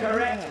when the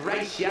correct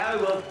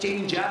ratio of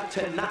ginger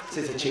to nuts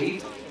is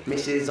achieved,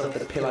 Mrs. of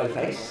the Pillow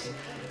Face,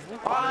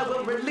 I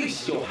will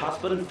release your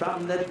husband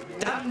from the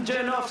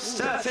dungeon of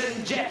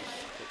Certain Jeff,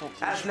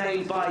 as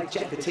named by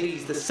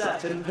Jefferties the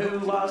Certain, who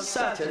was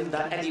certain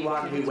that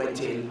anyone who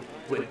went in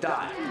would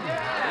die.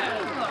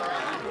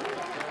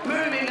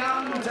 Moving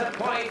on to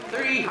point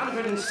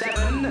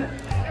 307.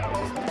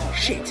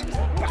 Shit.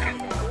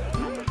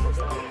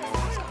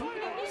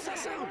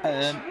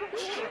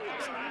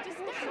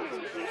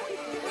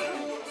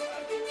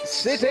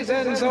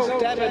 Citizens of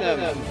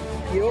Debenham,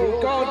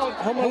 your god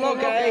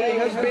Homologe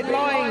has been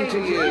lying to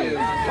you.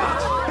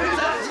 What? Who's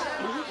that?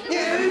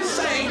 Yeah, who's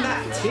saying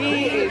that?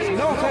 He is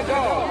not a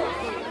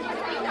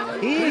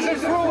god. He is a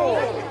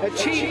fraud, a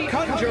cheap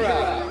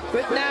conjurer.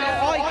 But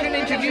now I can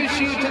introduce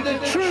you to the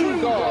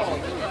true god.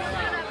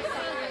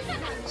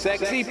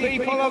 Sexy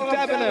people of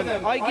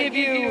Debenham, I give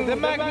you the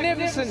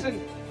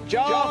magnificent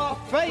Darth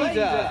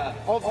Vader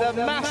of the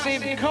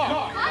Massive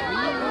Cock.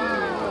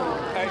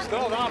 It's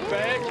not that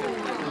big.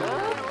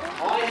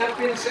 I have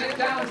been sent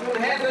down from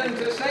heaven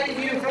to save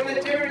you from the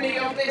tyranny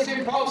of this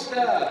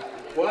impostor.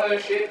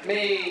 Worship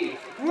me,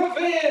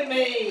 revere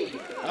me,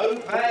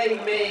 obey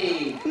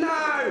me.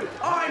 No,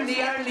 I'm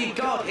the only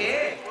god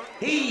here.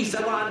 He's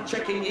the one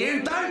tricking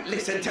you. Don't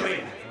listen to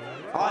him.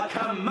 I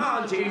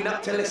command you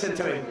not to listen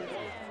to him.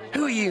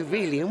 Who are you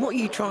really, and what are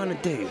you trying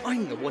to do?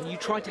 I'm the one you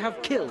tried to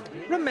have killed,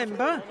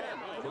 remember?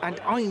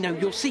 And I know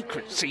your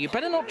secrets, so you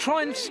better not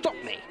try and stop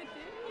me.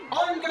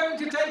 I'm going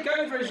to take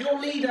over as your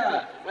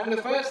leader, and the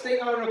first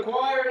thing I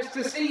require is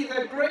to see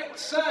the great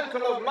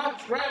circle of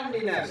much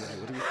roundiness.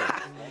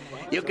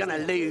 You're gonna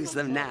lose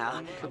them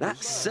now. That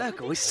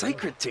circle is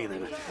sacred to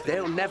them.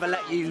 They'll never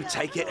let you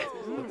take it.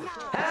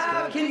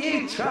 How can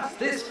you trust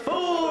this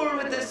fool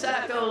with the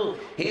circle?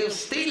 He'll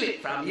steal it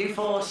from you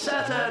for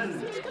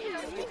certain.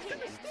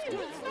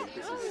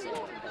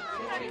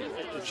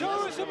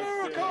 Show us a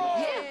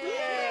miracle!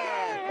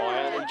 My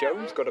Annie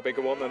Jones got a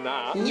bigger one than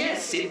that.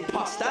 Yes,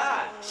 imposter!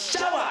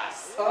 Show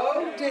us!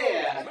 Oh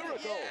dear.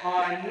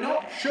 I'm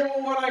not sure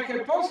what I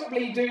could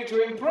possibly do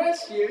to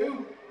impress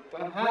you.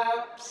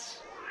 Perhaps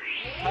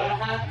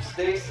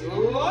this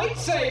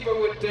lightsaber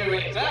would do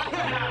it.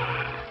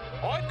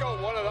 I've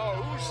got one of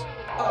those.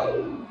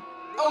 Oh,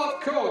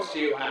 of course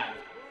you have.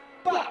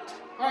 But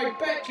I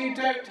bet you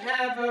don't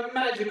have a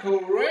magical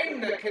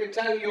ring that can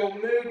tell your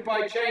mood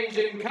by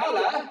changing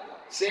colour.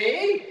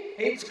 See?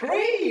 It's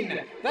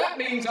green. That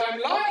means I'm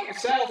like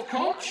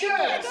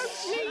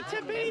self-conscious.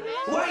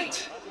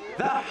 Wait!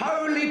 The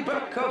Holy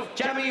Book of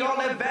Jamie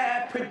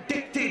Oliver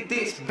predicted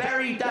this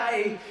very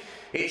day.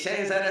 It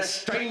says that a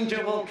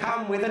stranger will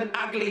come with an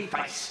ugly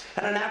face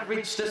and an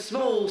average to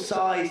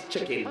small-sized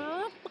chicken.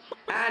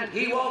 And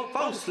he will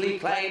falsely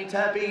claim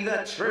to be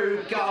the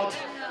true God.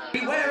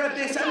 Beware of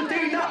this and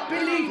do not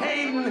believe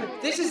him.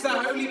 This is the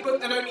holy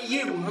book that only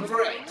you have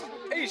read.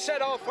 He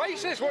said our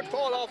faces would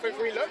fall off if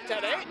we looked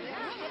at it.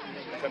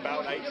 It's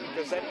about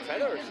 80%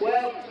 feathers.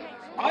 Well,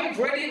 I've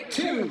read it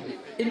too.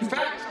 In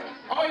fact,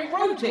 I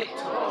wrote it.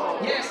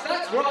 Yes,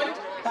 that's right.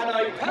 And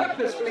I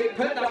purposefully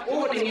put that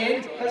warning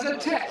in as a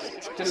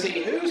test to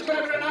see who's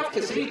clever enough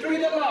to see through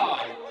the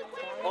lie.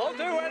 I'll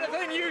do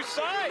anything you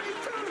say.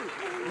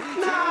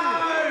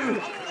 No!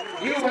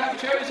 You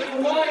have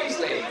chosen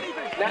wisely.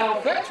 Now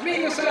fetch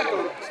me the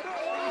circle.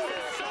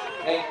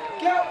 There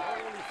you go.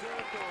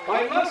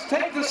 I must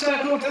take the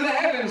circle to the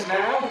heavens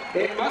now.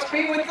 It must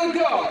be with the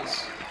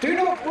gods. Do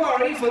not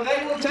worry, for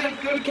they will take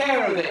good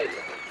care of it.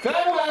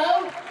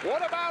 Farewell.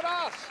 What about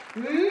us?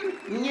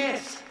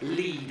 Yes,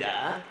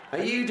 leader. Are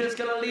you just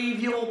going to leave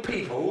your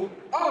people?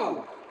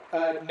 Oh,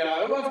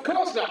 no, of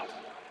course not.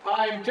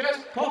 I'm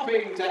just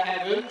popping to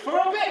heaven for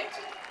a bit.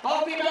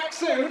 I'll be back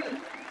soon.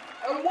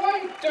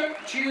 Why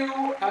don't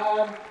you,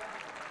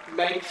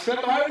 make some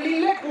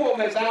holy lip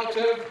warmers out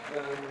of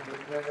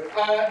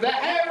the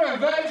hair of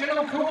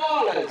virginal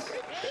koalas?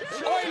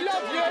 I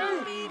love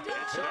you!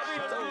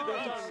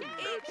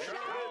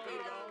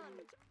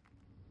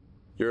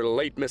 You're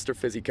late, Mr.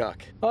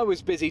 Fizzycock. I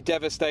was busy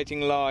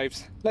devastating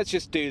lives. Let's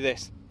just do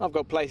this. I've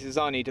got places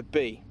I need to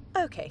be.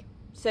 Okay,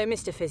 so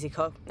Mr.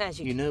 Fizzycock, as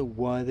you... You know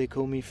why they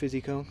call me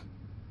Fizzycock?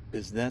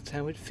 Because that's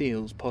how it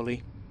feels,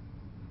 Polly.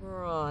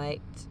 Right.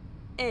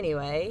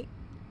 Anyway,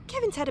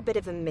 Kevin's had a bit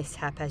of a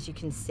mishap, as you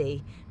can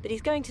see, but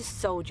he's going to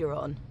soldier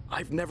on.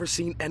 I've never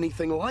seen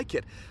anything like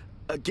it.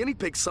 A guinea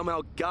pig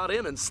somehow got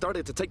in and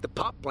started to take the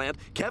pop plant.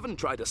 Kevin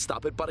tried to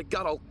stop it, but it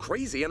got all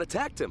crazy and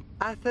attacked him.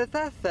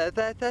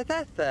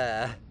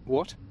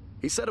 What?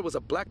 He said it was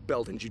a black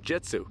belt in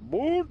jiu-jitsu.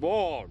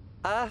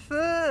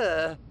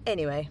 Arthur!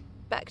 Anyway,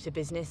 back to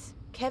business.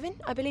 Kevin,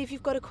 I believe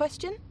you've got a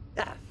question?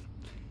 Can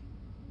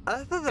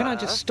I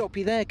just stop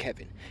you there,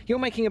 Kevin? You're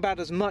making about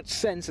as much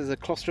sense as a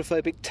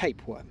claustrophobic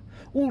tapeworm.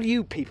 All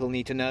you people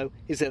need to know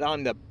is that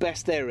I'm the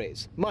best there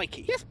is.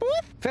 Mikey. Yes,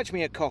 boss? Fetch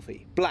me a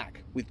coffee,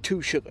 black, with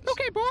 2 sugars.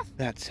 Okay, boss.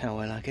 That's how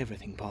I like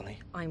everything, Polly.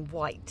 I'm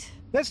white.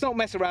 Let's not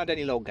mess around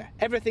any longer.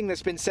 Everything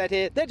that's been said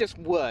here, they're just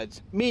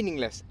words.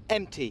 Meaningless.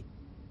 Empty.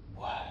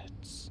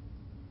 Words.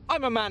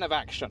 I'm a man of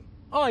action.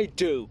 I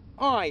do.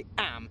 I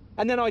am.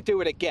 And then I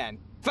do it again.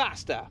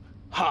 Faster.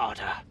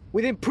 Harder.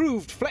 With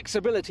improved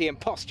flexibility and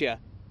posture.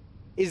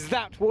 Is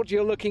that what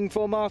you're looking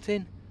for,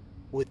 Martin?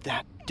 Would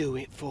that do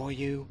it for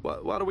you?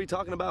 What are we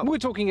talking about? We're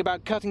talking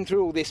about cutting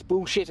through all this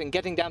bullshit and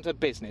getting down to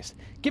business.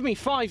 Give me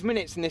 5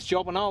 minutes in this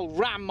job and I'll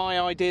ram my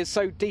ideas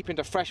so deep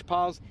into fresh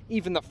piles,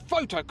 even the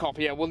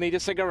photocopier will need a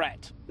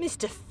cigarette.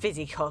 Mr.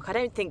 Fizzycock, I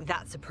don't think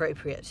that's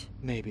appropriate.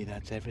 Maybe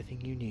that's everything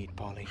you need,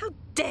 Polly. How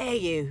dare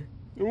you?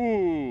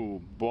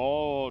 Ooh,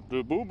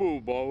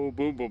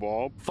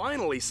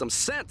 finally, some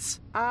sense.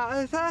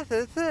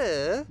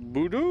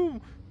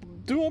 Boodoo.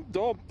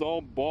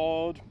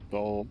 Ubu?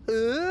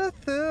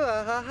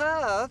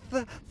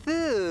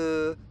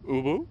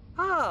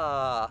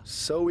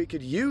 So we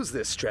could use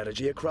this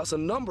strategy across a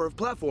number of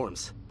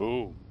platforms.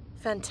 Boo.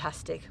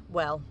 Fantastic.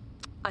 Well,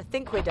 I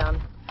think we're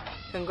done.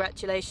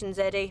 Congratulations,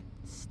 Eddie.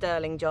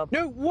 Sterling job.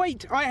 No,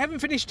 wait! I haven't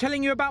finished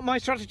telling you about my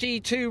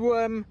strategy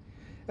to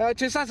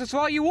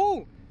satisfy you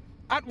all.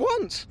 At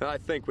once! I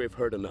think we've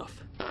heard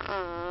enough.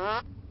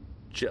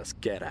 Just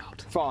get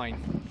out.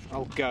 Fine.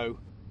 I'll go.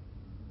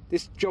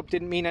 This job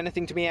didn't mean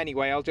anything to me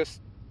anyway, I'll just...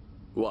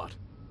 What?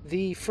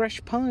 The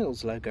Fresh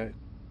Piles logo.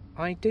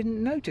 I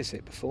didn't notice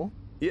it before.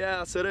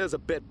 Yes, it is a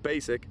bit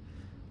basic.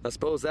 I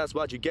suppose that's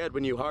what you get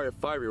when you hire a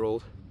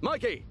 5-year-old.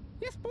 Mikey!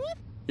 Yes, boss?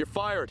 You're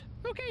fired.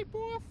 Okay,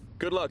 boss.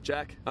 Good luck,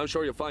 Jack. I'm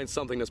sure you'll find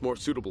something that's more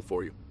suitable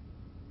for you.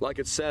 Like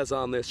it says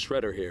on this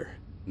shredder here,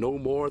 no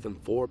more than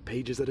 4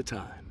 pages at a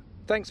time.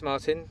 Thanks,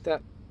 Martin.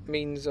 That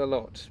means a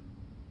lot.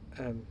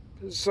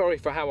 Sorry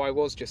for how I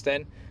was just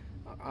then.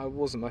 I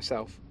wasn't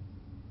myself.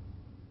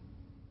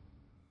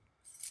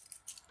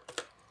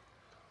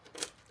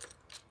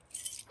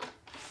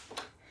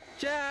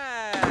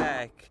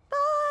 Jack!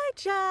 Bye,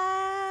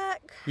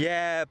 Jack!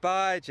 Yeah,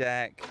 bye,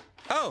 Jack.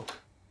 Oh,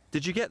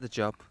 did you get the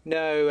job?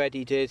 No,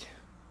 Eddie did.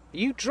 Are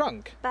you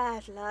drunk?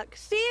 Bad luck.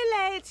 See you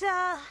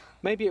later.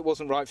 Maybe it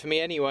wasn't right for me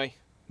anyway.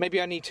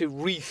 Maybe I need to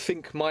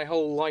rethink my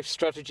whole life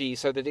strategy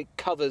so that it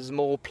covers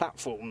more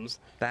platforms.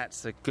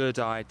 That's a good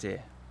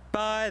idea.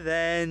 Bye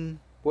then.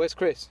 Where's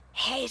Chris?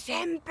 He's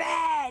in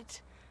bed.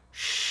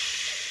 Shh.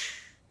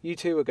 You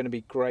two are going to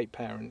be great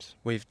parents.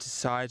 We've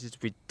decided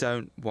we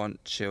don't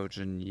want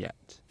children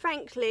yet.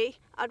 Frankly,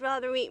 I'd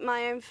rather eat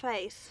my own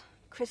face.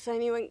 Chris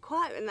only went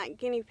quiet when that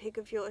guinea pig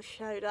of yours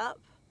showed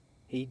up.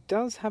 He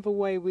does have a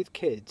way with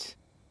kids.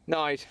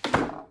 Night.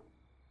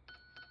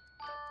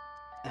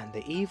 And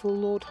the evil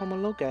Lord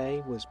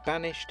Homologe was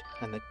banished,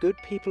 and the good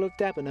people of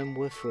Debenham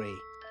were free.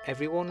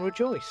 Everyone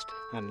rejoiced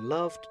and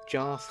loved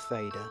Jarth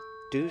Vader.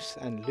 Deuce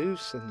and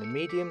Luce and the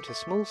medium to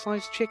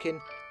small-sized chicken,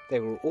 they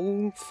were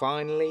all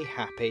finally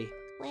happy.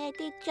 Where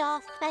did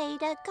Darth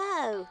Vader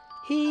go?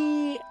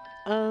 He...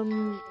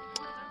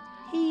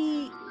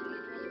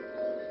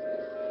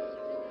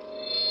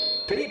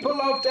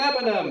 People of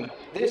Debenham,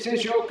 this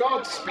is your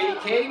God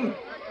speaking.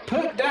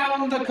 Put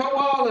down the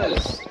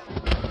koalas.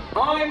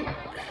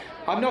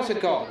 I'm not a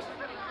god.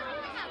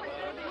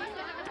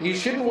 You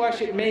shouldn't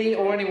worship me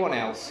or anyone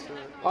else.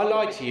 I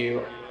lied to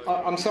you.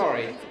 I'm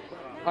sorry.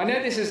 I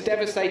know this is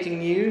devastating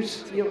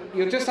news.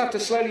 You'll just have to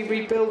slowly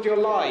rebuild your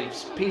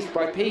lives, piece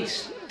by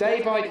piece,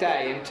 day by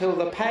day, until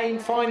the pain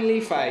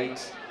finally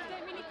fades.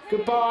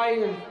 Goodbye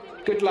and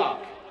good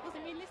luck.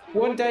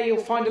 One day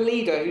you'll find a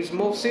leader who's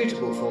more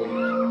suitable for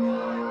you.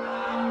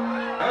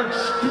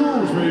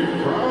 Excuse me,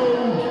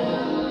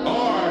 crowd. I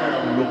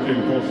am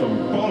looking for some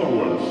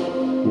followers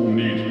who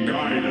need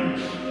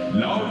guidance,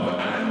 love,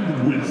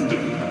 and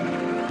wisdom.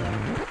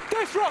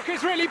 This rock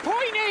is really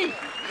pointy!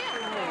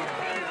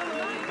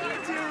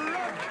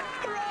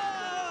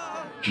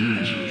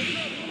 Jesus.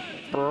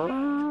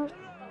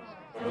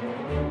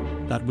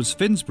 That was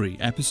Finsbury,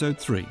 Episode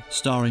 3,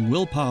 starring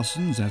Will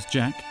Parsons as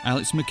Jack,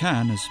 Alex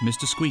McCann as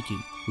Mr. Squeaky,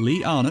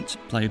 Lee Arnott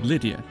played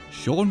Lydia,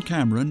 Sean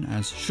Cameron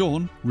as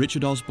Sean,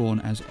 Richard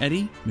Osborne as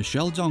Eddie,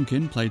 Michelle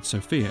Donkin played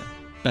Sophia,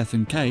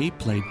 Bethan Kay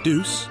played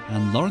Deuce,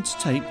 and Lawrence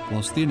Tate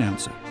was the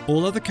announcer.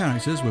 All other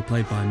characters were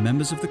played by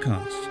members of the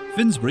cast.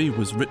 Finsbury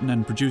was written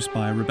and produced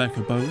by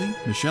Rebecca Bowley,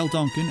 Michelle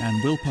Donkin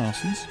and Will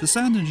Parsons. The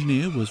sound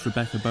engineer was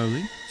Rebecca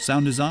Bowley.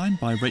 Sound design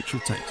by Rachel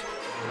Tate.